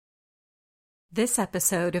This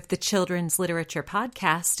episode of the Children's Literature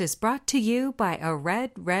Podcast is brought to you by A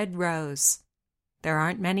Red, Red Rose. There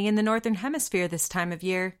aren't many in the Northern Hemisphere this time of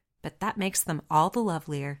year, but that makes them all the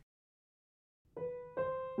lovelier.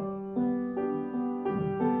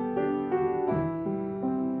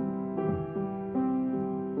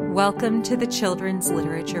 Welcome to the Children's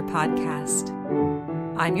Literature Podcast.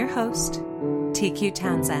 I'm your host, TQ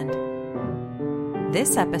Townsend.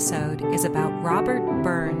 This episode is about Robert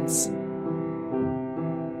Burns.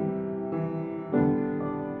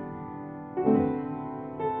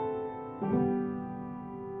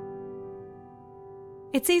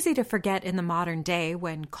 It's easy to forget in the modern day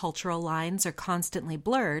when cultural lines are constantly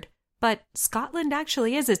blurred, but Scotland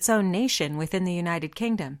actually is its own nation within the United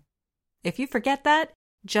Kingdom. If you forget that,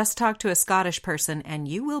 just talk to a Scottish person and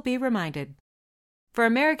you will be reminded. For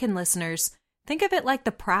American listeners, think of it like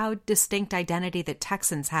the proud, distinct identity that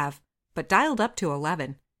Texans have, but dialed up to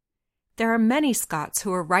 11. There are many Scots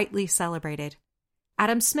who are rightly celebrated.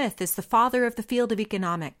 Adam Smith is the father of the field of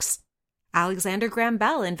economics. Alexander Graham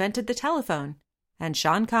Bell invented the telephone. And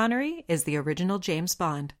Sean Connery is the original James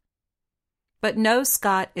Bond. But no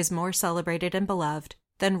Scot is more celebrated and beloved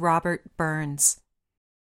than Robert Burns.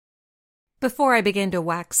 Before I begin to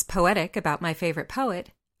wax poetic about my favorite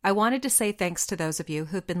poet, I wanted to say thanks to those of you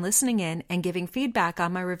who've been listening in and giving feedback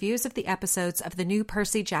on my reviews of the episodes of the new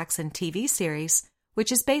Percy Jackson TV series,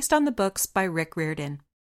 which is based on the books by Rick Riordan.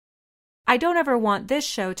 I don't ever want this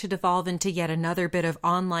show to devolve into yet another bit of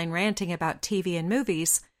online ranting about TV and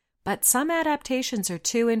movies, but some adaptations are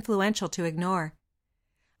too influential to ignore.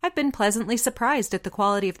 I've been pleasantly surprised at the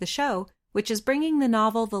quality of the show, which is bringing the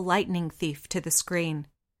novel The Lightning Thief to the screen.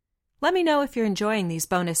 Let me know if you're enjoying these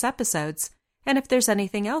bonus episodes, and if there's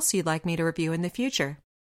anything else you'd like me to review in the future.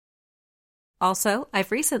 Also,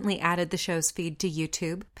 I've recently added the show's feed to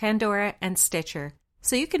YouTube, Pandora, and Stitcher,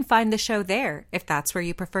 so you can find the show there if that's where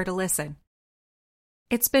you prefer to listen.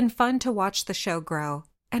 It's been fun to watch the show grow,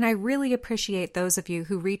 and I really appreciate those of you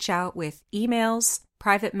who reach out with emails,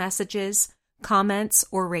 private messages, comments,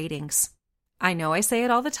 or ratings. I know I say it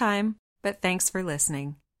all the time, but thanks for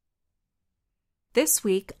listening. This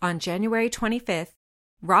week, on January 25th,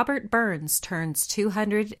 Robert Burns turns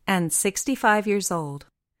 265 years old.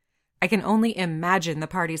 I can only imagine the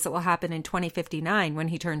parties that will happen in 2059 when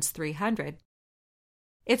he turns 300.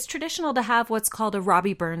 It's traditional to have what's called a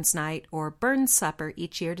Robbie Burns Night or Burns Supper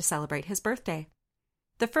each year to celebrate his birthday.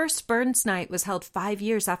 The first Burns Night was held 5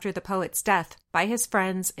 years after the poet's death by his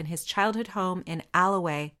friends in his childhood home in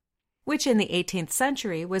Alloway, which in the 18th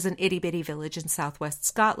century was an itty-bitty village in southwest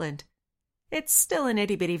Scotland. It's still an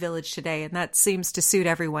itty-bitty village today, and that seems to suit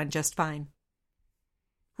everyone just fine.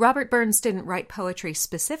 Robert Burns didn't write poetry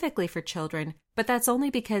specifically for children, but that's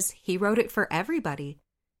only because he wrote it for everybody.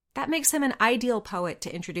 That makes him an ideal poet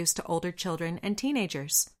to introduce to older children and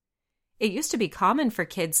teenagers. It used to be common for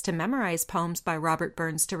kids to memorize poems by Robert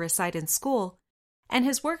Burns to recite in school, and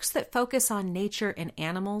his works that focus on nature and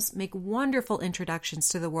animals make wonderful introductions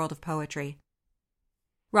to the world of poetry.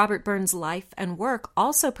 Robert Burns' life and work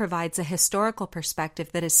also provides a historical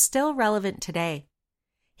perspective that is still relevant today.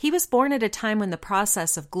 He was born at a time when the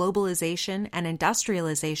process of globalization and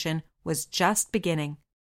industrialization was just beginning.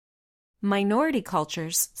 Minority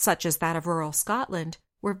cultures, such as that of rural Scotland,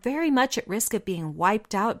 were very much at risk of being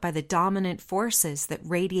wiped out by the dominant forces that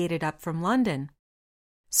radiated up from London.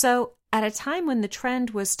 So, at a time when the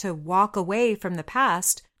trend was to walk away from the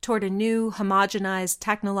past toward a new, homogenized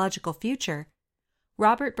technological future,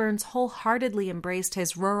 Robert Burns wholeheartedly embraced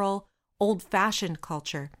his rural, old-fashioned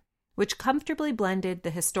culture, which comfortably blended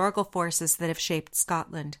the historical forces that have shaped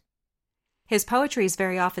Scotland. His poetry is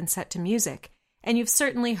very often set to music, and you've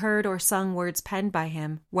certainly heard or sung words penned by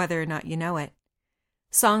him, whether or not you know it.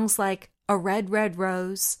 Songs like A Red, Red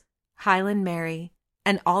Rose, Highland Mary,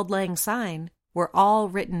 and Auld Lang Syne were all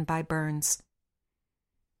written by Burns.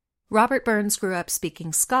 Robert Burns grew up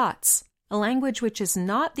speaking Scots, a language which is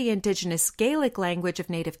not the indigenous Gaelic language of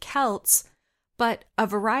native Celts, but a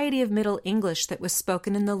variety of Middle English that was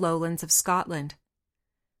spoken in the lowlands of Scotland.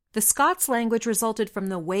 The Scots language resulted from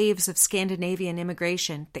the waves of Scandinavian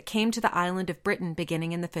immigration that came to the island of Britain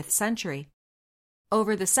beginning in the 5th century.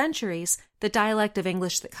 Over the centuries, the dialect of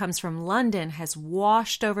English that comes from London has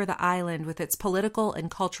washed over the island with its political and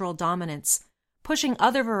cultural dominance, pushing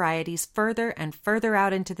other varieties further and further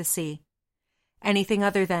out into the sea. Anything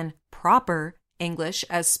other than proper English,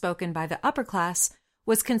 as spoken by the upper class,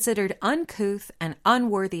 was considered uncouth and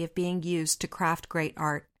unworthy of being used to craft great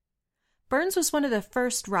art. Burns was one of the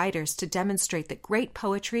first writers to demonstrate that great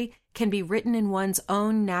poetry can be written in one's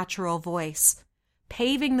own natural voice,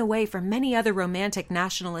 paving the way for many other Romantic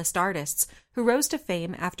nationalist artists who rose to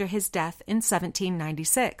fame after his death in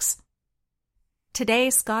 1796. Today,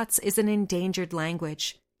 Scots is an endangered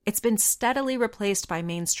language. It's been steadily replaced by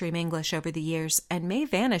mainstream English over the years and may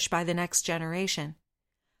vanish by the next generation.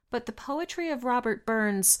 But the poetry of Robert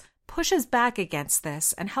Burns pushes back against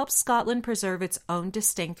this and helps Scotland preserve its own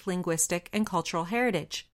distinct linguistic and cultural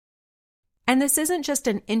heritage. And this isn't just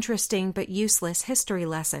an interesting but useless history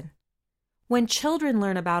lesson. When children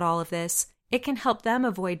learn about all of this, it can help them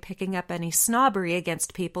avoid picking up any snobbery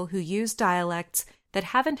against people who use dialects that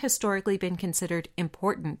haven't historically been considered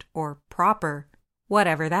important or proper,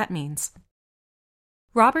 whatever that means.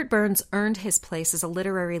 Robert Burns earned his place as a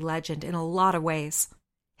literary legend in a lot of ways.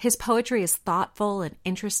 His poetry is thoughtful and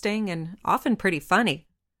interesting and often pretty funny.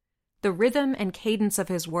 The rhythm and cadence of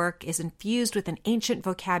his work is infused with an ancient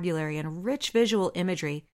vocabulary and rich visual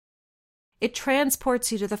imagery. It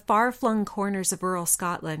transports you to the far-flung corners of rural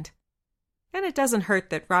Scotland. And it doesn't hurt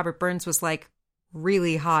that Robert Burns was,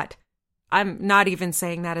 really hot. I'm not even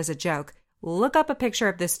saying that as a joke. Look up a picture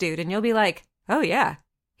of this dude and you'll be like, oh yeah,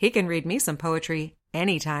 he can read me some poetry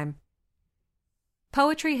anytime.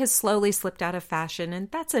 Poetry has slowly slipped out of fashion, and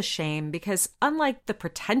that's a shame because unlike the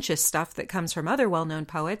pretentious stuff that comes from other well-known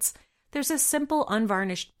poets, there's a simple,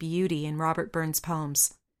 unvarnished beauty in Robert Burns'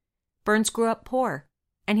 poems. Burns grew up poor,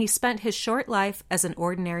 and he spent his short life as an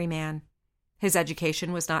ordinary man. His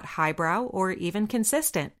education was not highbrow or even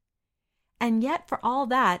consistent. And yet, for all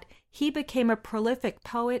that, he became a prolific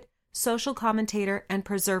poet, social commentator, and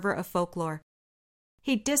preserver of folklore.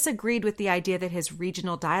 He disagreed with the idea that his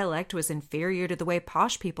regional dialect was inferior to the way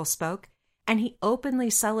posh people spoke, and he openly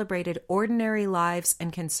celebrated ordinary lives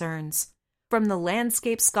and concerns, from the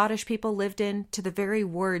landscape Scottish people lived in to the very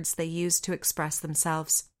words they used to express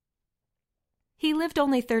themselves. He lived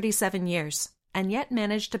only 37 years, and yet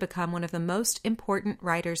managed to become one of the most important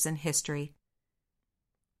writers in history.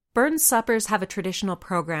 Burns' suppers have a traditional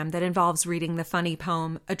program that involves reading the funny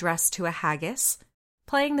poem addressed to a haggis,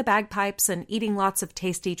 playing the bagpipes, and eating lots of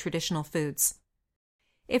tasty traditional foods.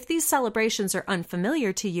 If these celebrations are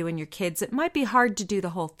unfamiliar to you and your kids, it might be hard to do the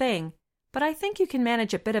whole thing, but I think you can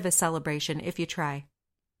manage a bit of a celebration if you try.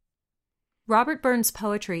 Robert Burns'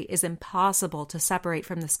 poetry is impossible to separate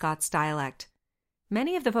from the Scots dialect.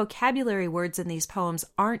 Many of the vocabulary words in these poems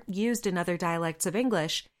aren't used in other dialects of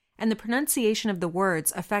English, and the pronunciation of the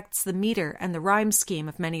words affects the meter and the rhyme scheme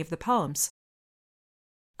of many of the poems.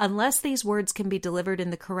 Unless these words can be delivered in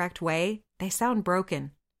the correct way, they sound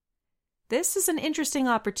broken. This is an interesting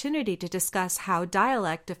opportunity to discuss how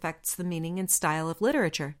dialect affects the meaning and style of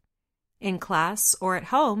literature. In class or at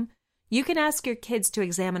home, you can ask your kids to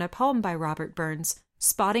examine a poem by Robert Burns,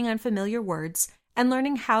 spotting unfamiliar words and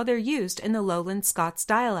learning how they're used in the Lowland Scots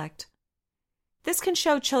dialect. This can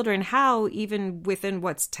show children how, even within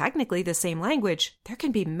what's technically the same language, there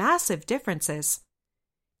can be massive differences.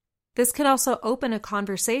 This can also open a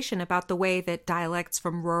conversation about the way that dialects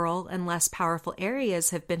from rural and less powerful areas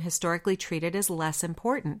have been historically treated as less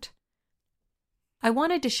important. I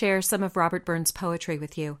wanted to share some of Robert Burns' poetry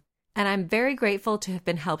with you, and I'm very grateful to have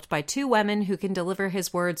been helped by two women who can deliver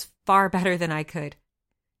his words far better than I could.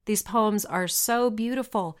 These poems are so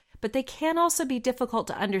beautiful, but they can also be difficult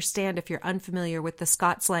to understand if you're unfamiliar with the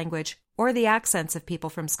Scots language or the accents of people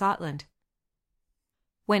from Scotland.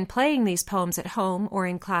 When playing these poems at home or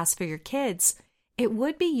in class for your kids, it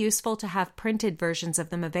would be useful to have printed versions of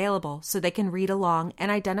them available so they can read along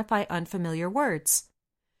and identify unfamiliar words.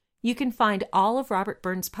 You can find all of Robert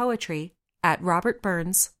Burns' poetry at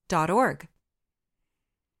robertburns.org.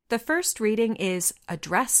 The first reading is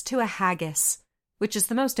Address to a Haggis, which is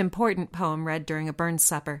the most important poem read during a Burns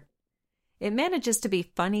supper. It manages to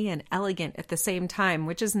be funny and elegant at the same time,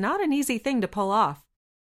 which is not an easy thing to pull off.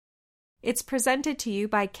 It's presented to you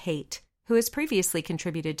by Kate, who has previously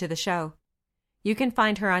contributed to the show. You can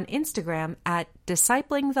find her on Instagram at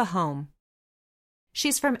Discipling the Home.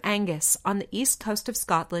 She's from Angus, on the east coast of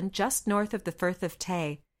Scotland, just north of the Firth of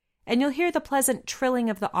Tay, and you'll hear the pleasant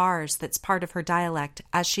trilling of the R's that's part of her dialect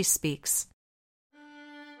as she speaks.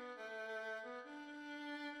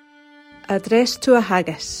 Address to a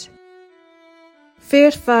Haggis.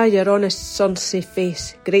 Fair fa your honest sonsy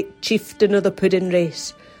face, great chieftain of the puddin'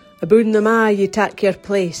 race, aboon them a' ye tak your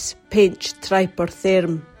place, pench, tripe or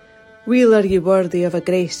therm, weel are ye worthy of a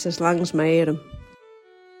grace as lang's my airm.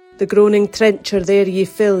 The groaning trencher there ye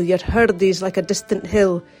fill, your hurdies like a distant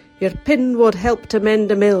hill, your pin wad help to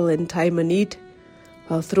mend a mill in time o' need,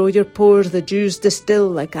 while thro' your pores the dews distill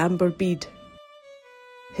like amber bead.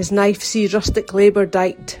 His knife see rustic labour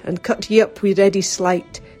dight, and cut ye up wi' ready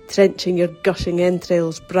sleight, trenching your gushing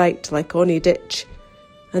entrails bright like ony ditch,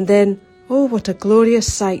 and then, Oh, what a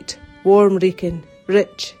glorious sight, warm reeking,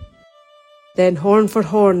 rich. Then horn for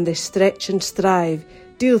horn they stretch and strive,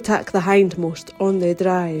 deal tack the hindmost, on they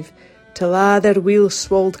drive, till their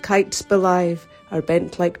wheel-swalled kites belive are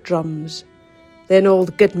bent like drums. Then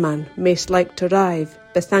old Goodman, maist like to rive,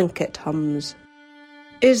 bethank it hums.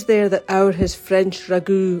 Is there that our his French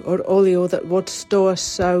ragout, or olio that wad stow a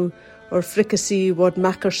sow, or fricassee wad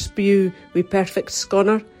mak her spew wi' perfect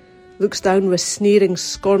sconner, looks down with sneering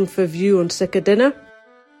scorn for view on sic a dinner?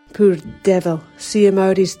 Poor devil, see him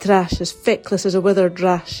out his trash, as feckless as a withered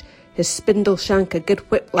rash, his spindle shank a good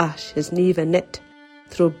whiplash, his nieve a knit,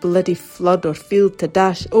 through bloody flood or field to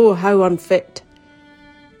dash, oh, how unfit!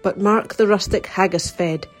 But mark the rustic haggis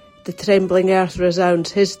fed, the trembling earth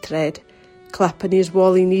resounds his tread, clapping his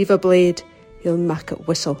wally nieve a blade, he'll mak it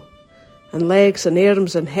whistle, and legs and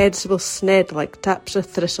arms and heads will sned like taps o'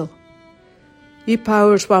 thistle. Ye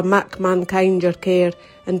powers wha mak mankind your care,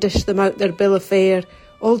 and dish them out their bill of fare,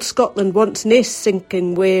 old Scotland wants nae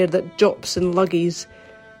sinking ware that jops and luggies,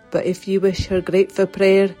 but if ye wish her grateful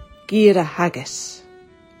prayer, gie her a haggis.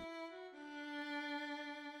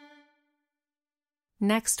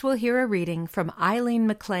 Next we'll hear a reading from Eileen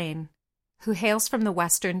McLean, who hails from the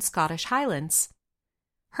western Scottish Highlands.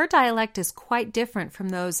 Her dialect is quite different from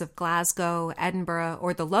those of Glasgow, Edinburgh,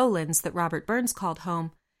 or the Lowlands that Robert Burns called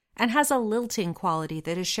home, and has a lilting quality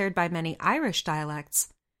that is shared by many Irish dialects.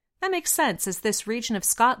 That makes sense, as this region of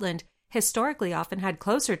Scotland historically often had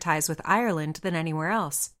closer ties with Ireland than anywhere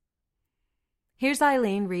else. Here's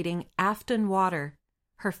Eileen reading Afton Water,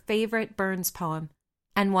 her favorite Burns poem,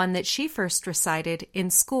 and one that she first recited in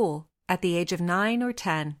school at the age of 9 or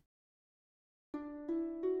 10.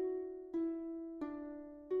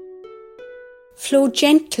 Flow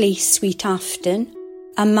gently, sweet Afton,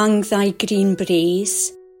 among thy green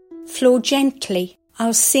braes. Flow gently,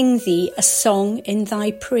 I'll sing thee a song in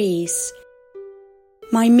thy praise.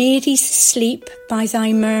 My Mary's asleep by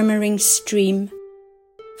thy murmuring stream.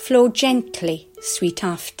 Flow gently, sweet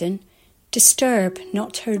Afton, disturb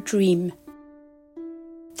not her dream.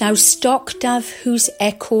 Thou stock dove whose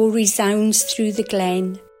echo resounds through the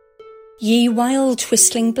glen, ye wild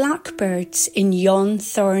whistling blackbirds in yon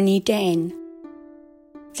thorny den.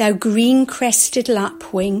 Thou green-crested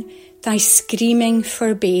lapwing, thy screaming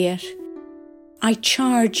forbear. I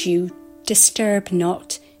charge you, disturb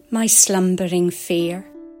not my slumbering fair.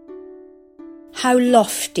 How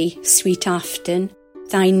lofty, sweet Afton,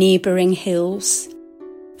 thy neighbouring hills,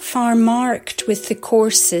 far marked with the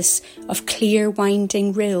courses of clear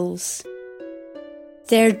winding rills.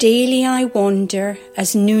 There daily I wander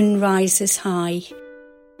as noon rises high,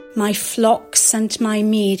 my flocks and my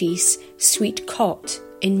Mary's sweet cot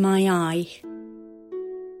in my eye.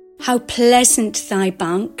 How pleasant thy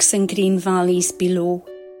banks and green valleys below,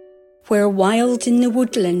 where wild in the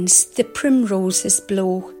woodlands the primroses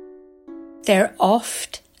blow. There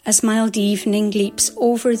oft, as mild evening leaps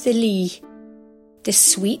over the lea, the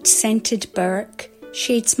sweet-scented birk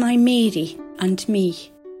shades my Mary and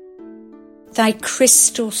me. Thy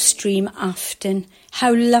crystal stream, Afton,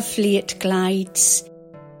 how lovely it glides,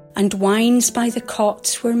 and winds by the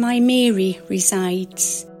cot where my Mary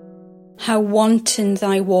resides. How wanton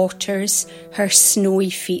thy waters her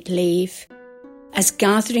snowy feet lave, as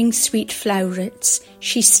gathering sweet flowrets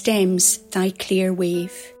she stems thy clear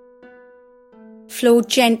wave. Flow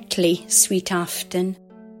gently, sweet Afton,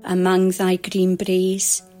 among thy green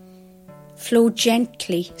braes. Flow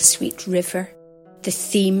gently, sweet river, the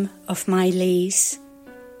theme of my lays.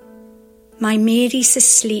 My Mary's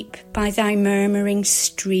asleep by thy murmuring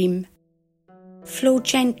stream. Flow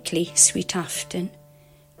gently, sweet Afton,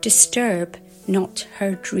 disturb not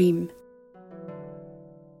her dream.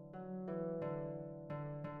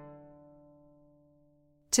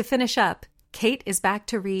 To finish up, Kate is back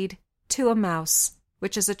to read To a Mouse,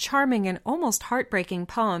 which is a charming and almost heartbreaking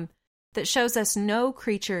poem that shows us no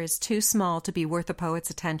creature is too small to be worth a poet's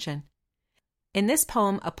attention. In this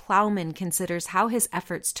poem, a ploughman considers how his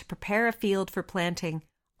efforts to prepare a field for planting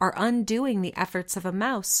are undoing the efforts of a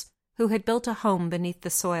mouse who had built a home beneath the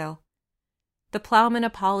soil. The ploughman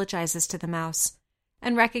apologizes to the mouse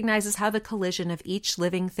and recognizes how the collision of each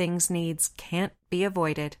living thing's needs can't be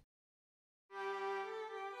avoided.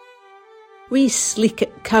 Wee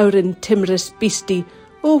sleekit cowrin timorous beastie,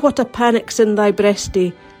 oh what a panic's in thy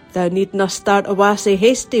breastie, thou needna start a wassy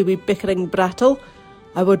hasty wi' bickering brattle,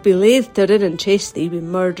 I would be laith to rin and chase thee wi'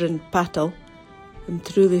 murdering pattle. I'm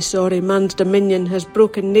truly sorry man's dominion has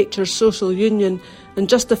broken nature's social union, and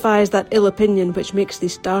justifies that ill opinion which makes thee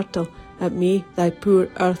startle at me, thy poor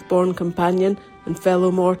earth-born companion and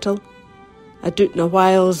fellow mortal. I doot na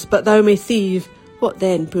whiles, but thou may thieve, what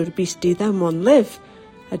then, poor beastie, thou maun live,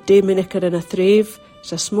 a day-minnicker and a thrave,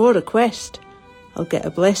 it's a small request. I'll get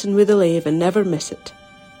a blessing with the lave and never miss it.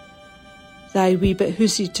 Thy wee bit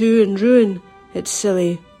hoosie too in ruin, it's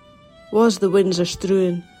silly, was the winds are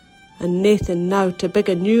strewing, and naething now to big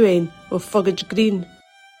a new ane o' foggage green,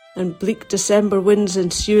 and bleak December winds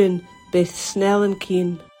ensuing, baith snell and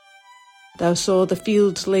keen. Thou saw the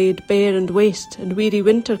fields laid bare and waste, and weary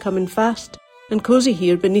winter coming fast, and cosy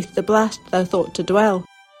here beneath the blast thou thought to dwell,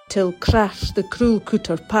 till crash the cruel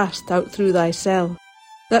cooter passed out through thy cell.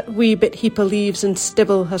 That wee bit heap o' leaves and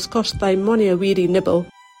stibble has cost thy mony a weary nibble.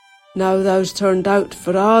 Now thou's turned out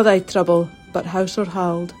for a' thy trouble, but house or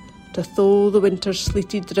hald, to thaw the winter's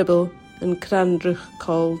sleety dribble, and Cranreuch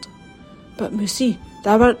called. But Moosie,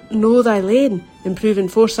 thou art no thy lane, improving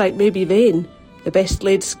foresight may be vain. The best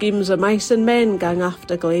laid schemes o' mice and men gang aft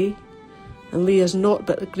a gley, and lea us naught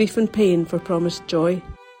but grief and pain for promised joy.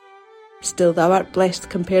 Still thou art blessed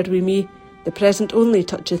compared wi' me, the present only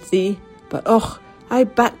toucheth thee, but och, I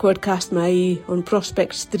backward cast my eye on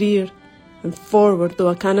prospects drear, and forward though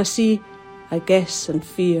I canna see, I guess and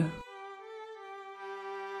fear.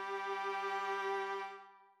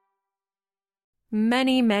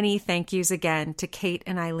 Many, many thank yous again to Kate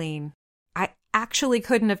and Eileen. I actually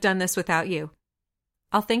couldn't have done this without you.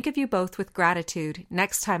 I'll think of you both with gratitude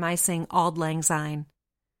next time I sing Auld Lang Syne.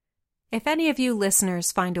 If any of you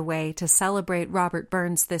listeners find a way to celebrate Robert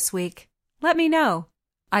Burns this week, let me know.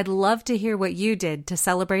 I'd love to hear what you did to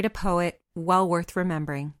celebrate a poet well worth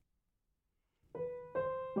remembering.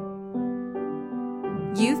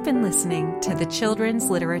 You've been listening to the Children's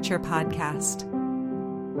Literature Podcast.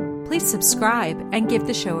 Please subscribe and give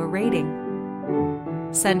the show a rating.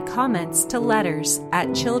 Send comments to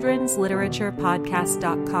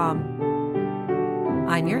letters@childrensliteraturepodcast.com.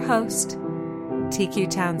 I'm your host, TQ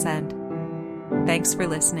Townsend. Thanks for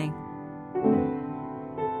listening.